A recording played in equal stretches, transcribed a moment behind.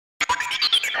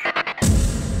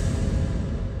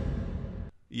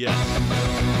Yes.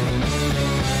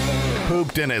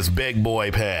 Pooped in his big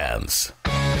boy pants.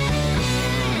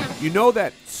 You know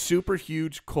that super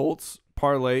huge Colts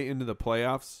parlay into the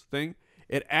playoffs thing?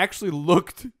 It actually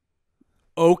looked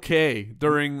okay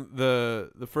during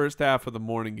the first half of the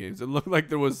morning games. It looked like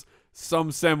there was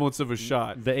some semblance of a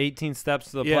shot. The 18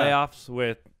 steps to the playoffs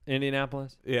with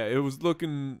Indianapolis? Yeah, it was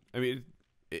looking – I mean,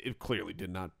 it clearly did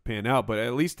not pan out, but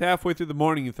at least halfway through the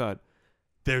morning you thought,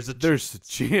 there's a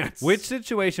chance. Which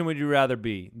situation would you rather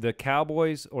be, the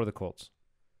Cowboys or the Colts?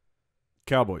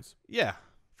 Cowboys. Yeah,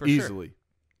 for Easily. sure.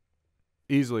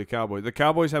 Easily Cowboys. The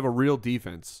Cowboys have a real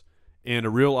defense and a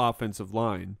real offensive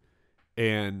line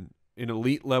and an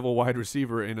elite level wide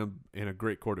receiver and a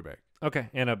great quarterback. Okay,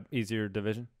 and a easier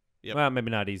division? Yep. Well,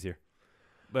 maybe not easier.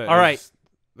 But all right.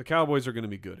 The Cowboys are going to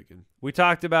be good again. We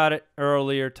talked about it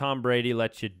earlier. Tom Brady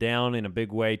let you down in a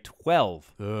big way. 12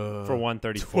 for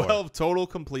 134. 12 total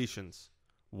completions.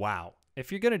 Wow. If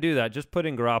you're going to do that, just put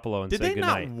in Garoppolo and Did say they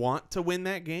goodnight. not want to win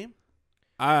that game?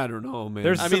 I don't know, man.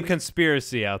 There's some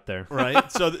conspiracy out there.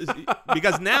 Right? So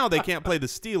because now they can't play the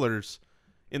Steelers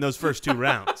in those first two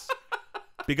rounds.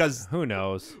 Because who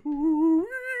knows?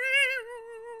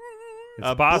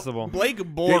 It's possible. Blake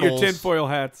Bortles. Get your tinfoil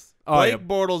hats. Blake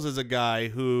Bortles is a guy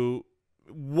who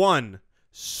won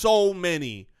so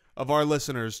many of our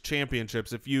listeners'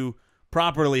 championships. If you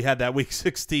properly had that Week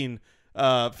 16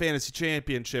 fantasy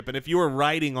championship, and if you were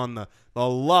riding on the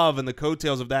love and the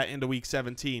coattails of that into Week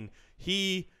 17,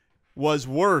 he was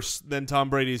worse than Tom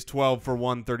Brady's 12 for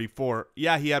 134.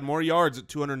 Yeah, he had more yards at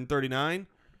 239,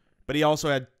 but he also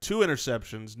had 2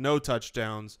 interceptions, no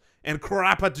touchdowns, and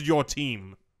crap at your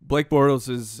team. Blake Bortles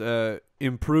is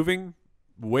improving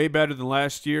way better than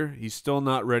last year. He's still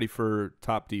not ready for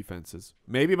top defenses.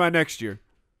 Maybe by next year.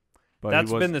 But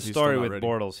that's been the he's story still not with ready.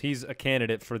 Bortles. He's a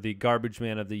candidate for the garbage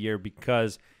man of the year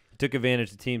because he took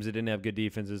advantage of teams that didn't have good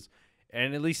defenses,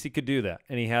 and at least he could do that.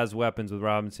 And he has weapons with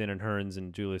Robinson and Hearns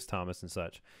and Julius Thomas and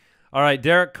such. All right,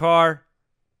 Derek Carr,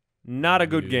 not a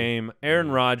good game. Aaron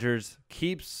Rodgers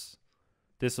keeps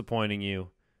disappointing you.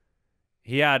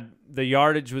 He had the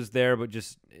yardage was there, but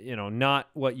just not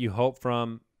what you hope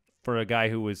from for a guy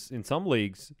who was in some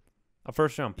leagues a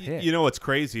first-round pick. You know what's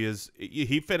crazy is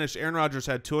he finished. Aaron Rodgers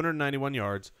had 291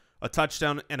 yards, a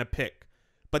touchdown, and a pick.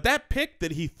 But that pick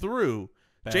that he threw,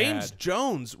 James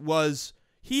Jones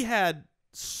he had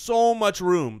so much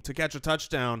room to catch a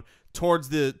touchdown towards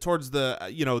the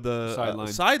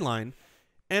sideline,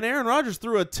 and Aaron Rodgers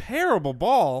threw a terrible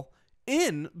ball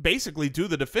in basically to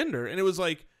the defender, and it was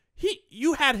like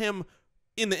you had him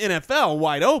in the NFL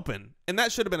wide open, and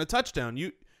that should have been a touchdown.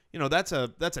 That's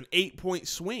an 8-point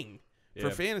swing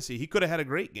for fantasy. He could have had a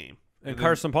great game. And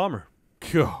Carson Palmer.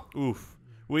 Oof.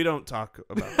 We don't talk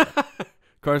about that.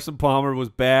 Carson Palmer was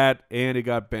bad, and he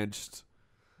got benched.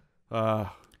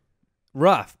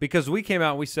 Rough, because we came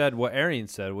out and we said what Arian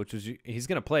said, which was he's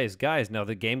going to play his guys. Now,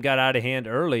 the game got out of hand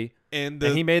early, and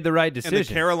he made the right decision. And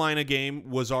the Carolina game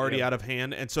was already out of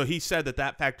hand, and so he said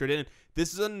that factored in.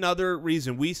 This is another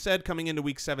reason. We said coming into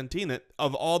Week 17 that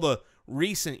of all the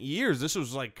recent years, this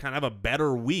was like kind of a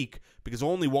better week because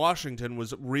only Washington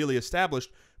was really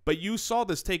established. But you saw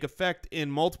this take effect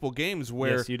in multiple games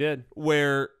where yes, you did.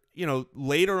 Where,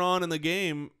 later on in the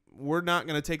game, we're not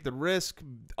going to take the risk.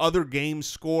 Other game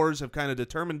scores have kind of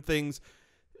determined things.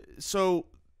 So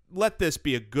let this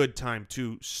be a good time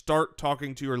to start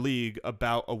talking to your league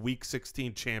about a Week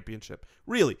 16 championship.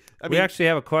 Really. We actually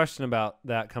have a question about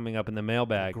that coming up in the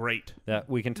mailbag. Great. That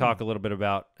we can talk a little bit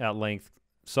about at length.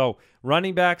 So,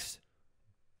 running backs,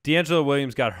 D'Angelo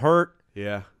Williams got hurt.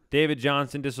 Yeah. David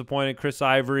Johnson disappointed. Chris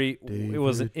Ivory, it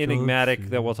was enigmatic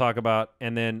that we'll talk about.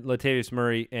 And then Latavius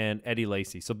Murray and Eddie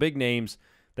Lacy. So, big names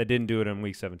that didn't do it in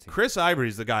Week 17. Chris Ivory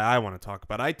is the guy I want to talk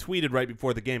about. I tweeted right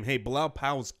before the game, hey, Bilal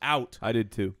Powell's out. I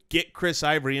did too. Get Chris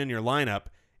Ivory in your lineup.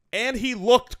 And he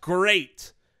looked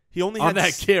great. He only had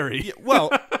that carry.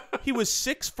 Well, he was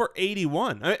 6 for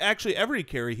 81. Actually, every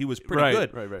carry he was pretty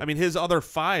good. Right. I mean, his other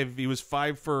 5, he was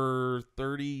 5 for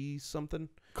 30-something.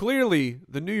 Clearly,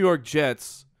 the New York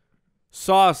Jets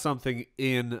saw something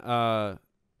in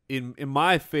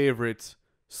my favorite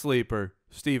sleeper,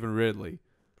 Stephen Ridley.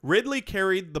 Ridley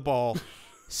carried the ball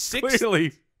 6.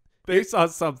 Clearly, they saw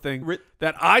something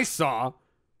that I saw.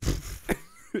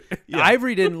 Yeah.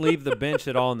 Ivory didn't leave the bench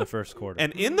at all in the first quarter.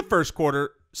 And in the first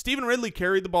quarter, Stephen Ridley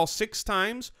carried the ball 6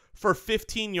 times for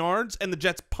 15 yards, and the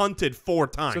Jets punted 4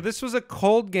 times. So this was a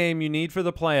cold game you need for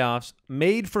the playoffs,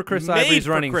 made for Chris Ivory's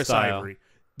running style. Ivory,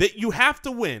 that you have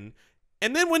to win.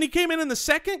 And then when he came in the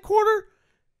second quarter,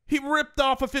 he ripped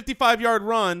off a 55-yard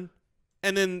run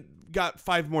and then got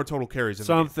 5 more total carries. In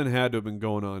Something had to have been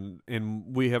going on,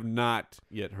 and we have not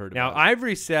yet heard Now, about it.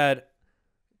 Ivory said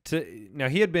now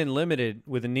he had been limited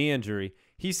with a knee injury.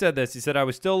 He said this. He said, I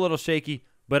was still a little shaky,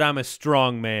 but I'm a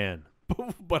strong man.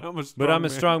 But I'm a strong But I'm a man.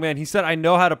 strong man. He said, I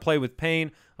know how to play with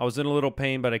pain. I was in a little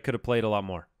pain, but I could have played a lot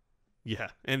more. Yeah,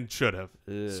 and should have.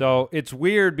 So it's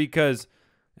weird because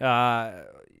I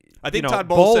think Todd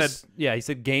Bowles Bowles said. Yeah, he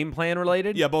said game plan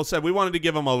related. Yeah, Bowles said we wanted to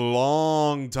give him a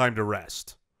long time to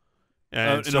rest,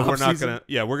 and in so we're not off-season? gonna.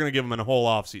 Yeah, we're gonna give him a whole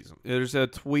off season. There's a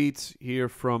tweet here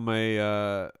from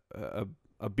a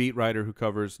beat writer who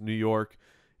covers New York,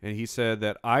 and he said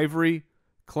that Ivory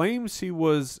claims he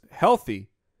was healthy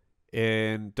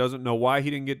and doesn't know why he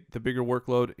didn't get the bigger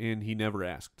workload, and he never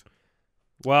asked.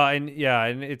 Well, and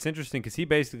it's interesting because he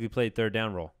basically played third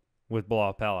down role with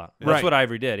Bilal Powell. That's Right. what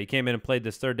Ivory did. He came in and played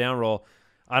this third down role.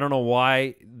 I don't know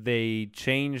why they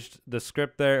changed the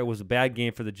script there. It was a bad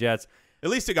game for the Jets.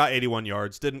 At least it got 81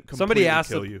 yards. Didn't completely Somebody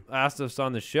kill you. asked us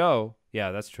on the show.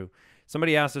 Yeah, that's true.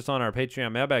 Somebody asked us on our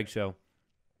Patreon mailbag show,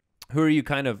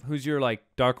 who's your like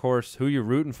dark horse, who you're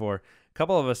rooting for? A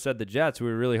couple of us said the Jets. We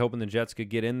were really hoping the Jets could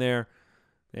get in there,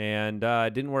 and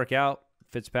it didn't work out.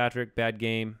 Fitzpatrick, bad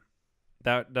game.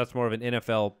 That's more of an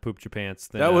NFL pooped your pants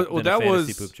than a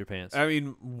fantasy pooped your pants. I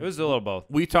mean, It was a little both.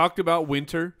 we talked about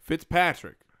Winter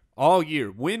Fitzpatrick all year.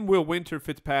 When will Winter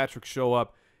Fitzpatrick show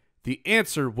up? The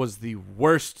answer was the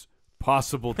worst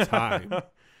possible time.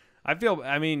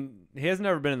 I mean, he has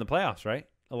never been in the playoffs, right?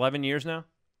 11 years now?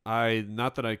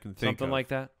 Not that I can think Something of. like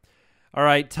that. All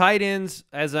right, tight ends,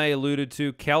 as I alluded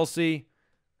to, Kelce,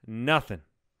 nothing.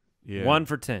 Yeah. 1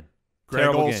 for 10. Greg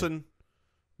Terrible Olsen, game.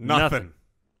 nothing.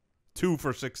 2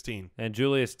 for 16. And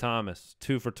Julius Thomas,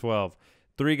 2 for 12.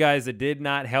 3 guys that did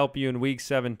not help you in Week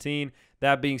 17.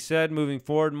 That being said, moving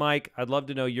forward, Mike, I'd love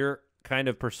to know your kind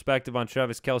of perspective on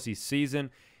Travis Kelce's season.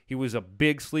 He was a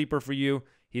big sleeper for you.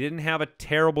 He didn't have a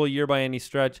terrible year by any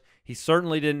stretch. He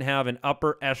certainly didn't have an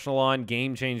upper echelon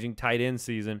game-changing tight end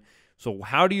season. So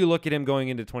how do you look at him going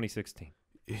into 2016?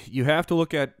 You have to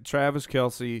look at Travis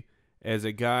Kelce as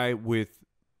a guy with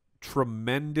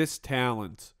tremendous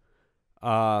talent,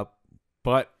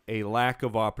 but a lack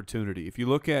of opportunity. If you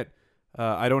look at,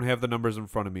 I don't have the numbers in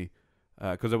front of me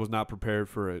because I was not prepared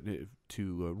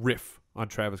to riff on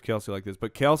Travis Kelce like this.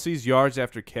 But Kelce's yards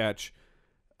after catch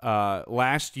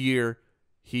last year,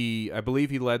 I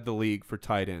believe he led the league for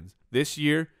tight ends. This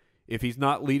year, if he's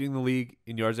not leading the league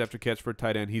in yards after catch for a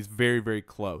tight end, he's very, very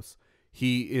close.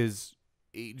 His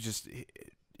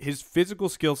physical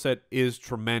skill set is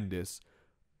tremendous,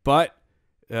 but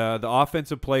the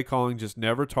offensive play calling just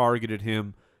never targeted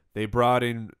him. They brought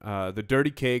in the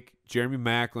dirty cake, Jeremy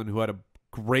Maclin, who had a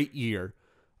great year.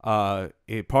 A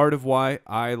part of why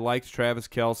I liked Travis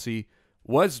Kelce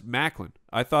was Maclin.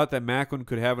 I thought that Maclin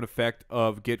could have an effect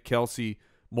of get Kelce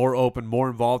more open, more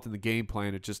involved in the game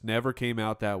plan. It just never came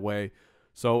out that way.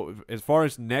 So as far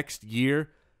as next year,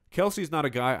 Kelce's not a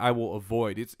guy I will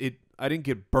avoid. I didn't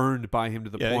get burned by him to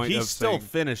the point he's of still saying,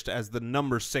 finished as the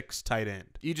number 6 tight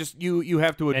end. you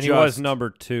have to adjust. And he was number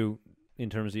 2 in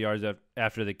terms of yards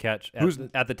after the catch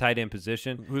at the tight end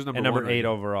position. Who's number and number 1 right 8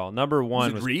 now? overall. Number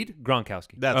 1 was Reed?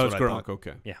 Gronkowski. That's Oh, what it's I Gronk. thought.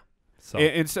 Okay. Yeah. So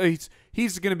And so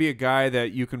he's going to be a guy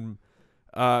that you can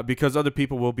because other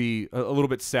people will be a little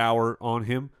bit sour on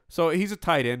him. So he's a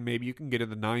tight end. Maybe you can get in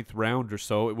the 9th round or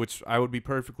so, which I would be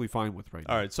perfectly fine with right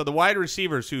now. All right, so the wide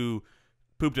receivers who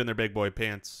pooped in their big boy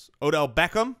pants. Odell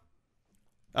Beckham,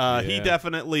 he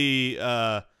definitely,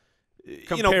 5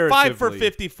 for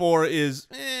 54 is,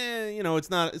 it's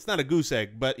not a goose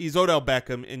egg, but he's Odell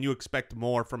Beckham, and you expect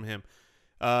more from him.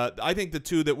 I think the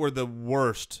two that were the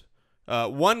worst.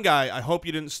 One guy, I hope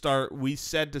you didn't start. We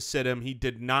said to sit him. He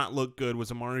did not look good. Was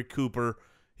Amari Cooper.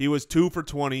 He was 2 for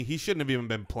 20. He shouldn't have even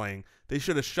been playing. They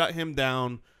should have shut him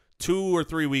down 2 or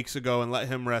 3 weeks ago and let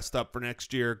him rest up for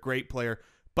next year. Great player.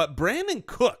 But Brandin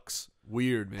Cooks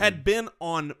Weird, man. had been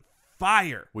on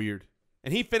fire. Weird.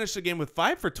 And he finished the game with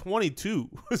 5 for 22.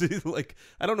 Was he like,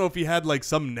 I don't know if he had like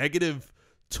some negative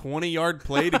 20-yard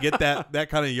play to get that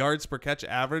kind of yards per catch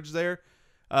average there.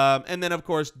 And then, of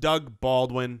course, Doug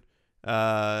Baldwin,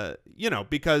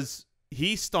 because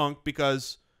he stunk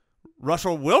because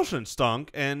Russell Wilson stunk,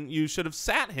 and you should have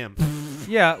sat him.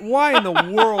 yeah, why in the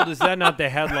world is that not the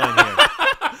headline here?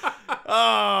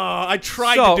 Oh, I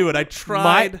tried to do it. I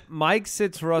tried. Mike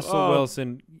sits Russell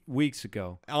Wilson weeks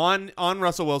ago. On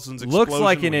Russell Wilson's explosion. Looks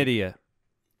like an week. idiot.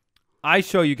 I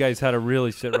show you guys how to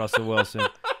really sit Russell Wilson.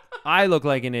 I look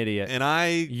like an idiot.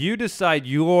 And You decide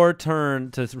your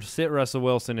turn to sit Russell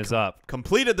Wilson is up.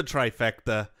 completed the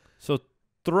trifecta. So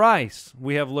thrice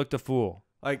we have looked a fool.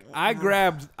 Like I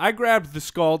grabbed the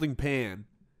scalding pan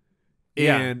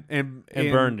and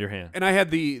burned your hand. And I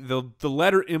had the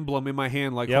letter emblem in my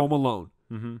hand like Home Alone.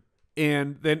 Mm-hmm.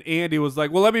 And then Andy was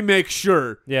like, "Well, let me make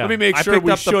sure. Yeah. Let me make sure I picked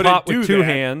we up the shouldn't pot do with two that."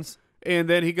 hands. And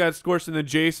then he got scorched, and then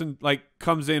Jason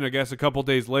comes in, I guess, a couple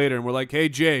days later, and we're like, "Hey,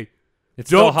 Jay, It's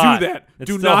still don't hot. do that. It's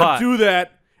Do still not hot. do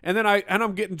that." And then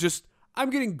I'm getting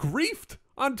griefed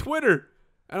on Twitter.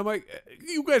 And I'm like,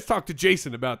 "You guys talk to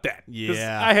Jason about that." 'Cause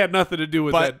Yeah. I had nothing to do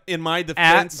with But that. in my At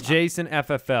defense, Jason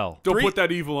FFL. Don't put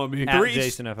that evil on me. At three,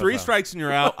 Jason FFL. 3 strikes and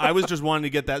you're out. I was just wanting to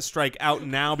get that strike out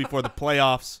now before the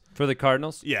playoffs. For the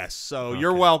Cardinals? Yes, so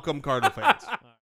you're welcome, Cardinal fans.